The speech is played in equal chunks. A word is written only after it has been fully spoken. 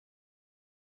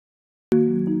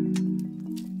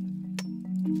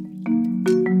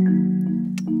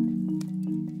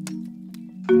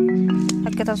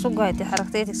كده سوق هاي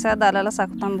حركتي سادة على لسا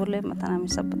كتان بولي مثلا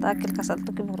مسبت أكل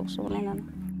كسلتو كي برسونين أنا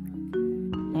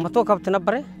ما توقف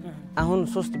تنبره أهون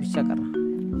سوست بيشكره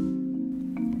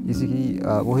إسيكي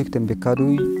وهيك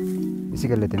تنبكادوي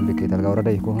إسيك اللي تنبكي تلقى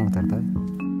وردا يكون هم ترتاي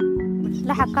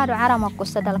لا حكادو عرما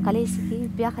قصة الكليسكي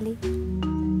بياخلي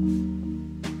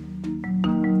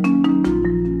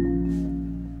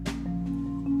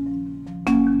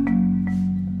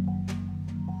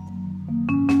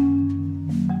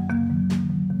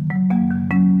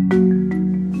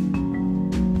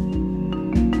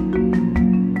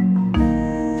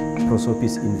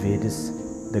Prosopis invades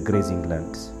the grazing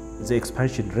lands. The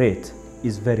expansion rate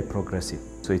is very progressive,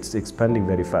 so it's expanding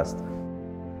very fast.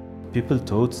 People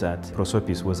thought that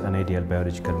Prosopis was an ideal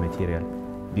biological material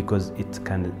because it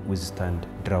can withstand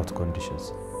drought conditions.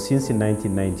 Since in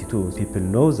 1992, people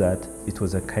know that it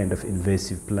was a kind of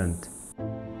invasive plant.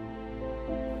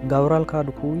 Gaural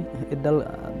kadukui idal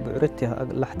بعرتها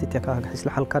لحتي كاه حس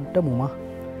لحال كدموما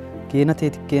كينات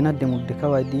كينات دمودك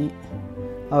وادي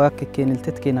أواك كين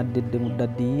التت كينات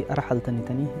دموددي أرحل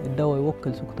تاني الدواء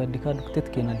يوكل سكوت الدكاد تت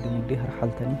كينات دمودي أرحل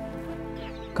تاني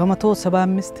كما تو سبعة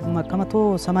مست ما كما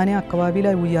تو ثمانية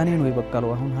كوابيلا ويانين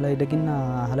ويبقالوا هون هلا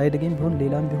يدقين بهون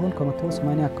ليلان بهون كما تو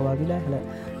ثمانية كوابيلا هلا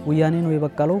ويانين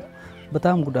ويبقالوا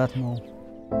بتام قدات مو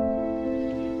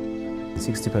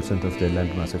 60% of the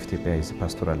land mass of Ethiopia is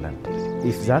pastoral land.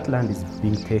 If that land is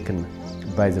being taken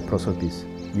by the Prosopis,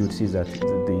 you would see that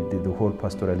the whole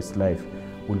pastoralist life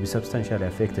will be substantially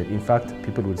affected. In fact,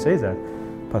 people will say that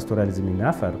pastoralism in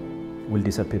Afar will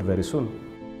disappear very soon.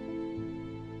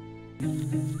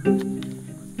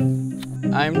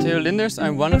 I'm Theo Linders.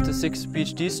 I'm one of the 6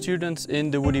 PhD students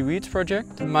in the Woody Weeds project.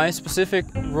 My specific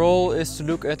role is to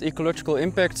look at ecological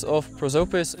impacts of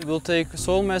Prosopis. We'll take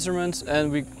soil measurements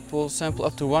and we will sample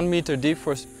up to 1 meter deep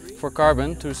for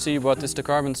carbon to see what is the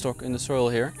carbon stock in the soil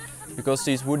here, because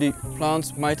these woody plants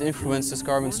might influence this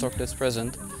carbon stock that's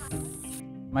present.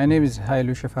 My name is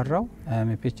Hailu Shafarrao. I'm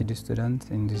a PhD student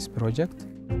in this project.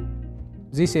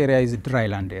 This area is a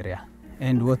dryland area,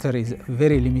 and water is a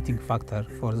very limiting factor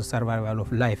for the survival of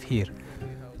life here.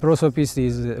 Prosopis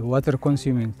is a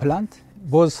water-consuming plant.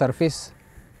 Both surface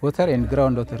water and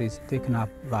groundwater is taken up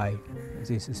by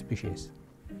this species.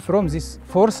 From these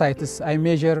 4 sites, I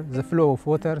measure the flow of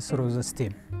water through the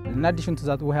stem. In addition to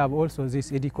that, we have also this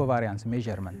decovariance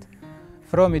measurement.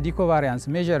 From a decovariance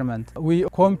measurement, we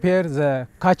compare the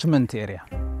catchment area.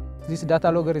 This data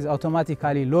logger is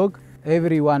automatically logged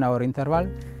every 1 hour interval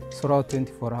throughout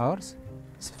 24 hours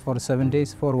for 7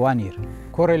 days for 1 year.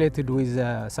 Correlated with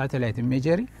the satellite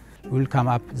imagery, will come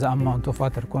up the amount of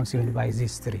water consumed by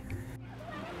this tree.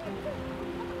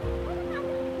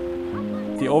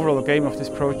 The overall aim of this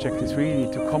project is really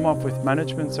to come up with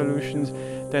management solutions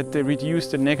that reduce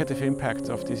the negative impact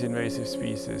of these invasive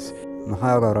species. We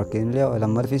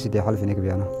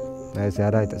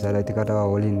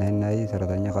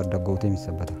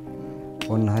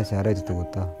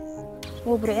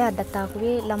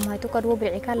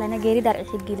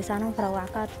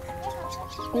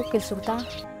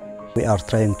are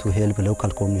trying to help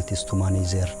local communities to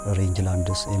manage their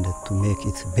rangelands and to make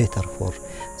it better for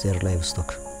their livestock.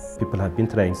 People have been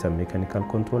trying some mechanical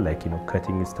control, like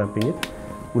cutting and stamping it.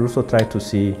 We'll also try to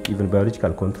see even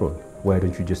biological control. Why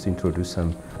don't you just introduce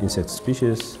some insect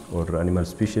species or animal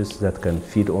species that can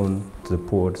feed on the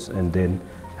pods and then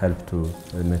help to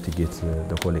mitigate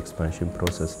the whole expansion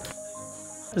process.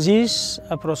 This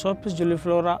Prosopis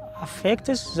juliflora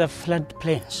affects the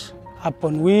floodplains,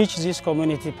 upon which these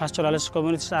pastoralist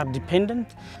communities are dependent.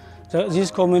 This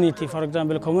community, for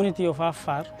example, the community of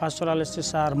Afar,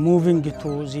 pastoralists are moving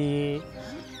to the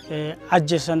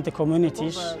adjacent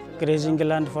communities, grazing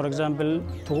land, for example,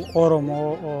 to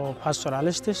Oromo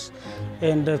pastoralists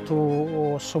and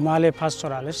to Somali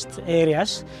pastoralist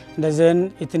areas. And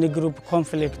then ethnic group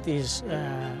conflict is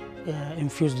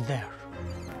infused there.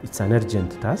 It's an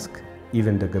urgent task.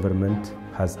 Even the government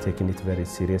has taken it very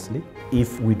seriously.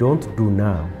 If we don't do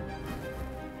now,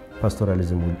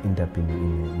 pastoralism will end up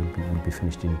will be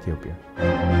finished in Ethiopia.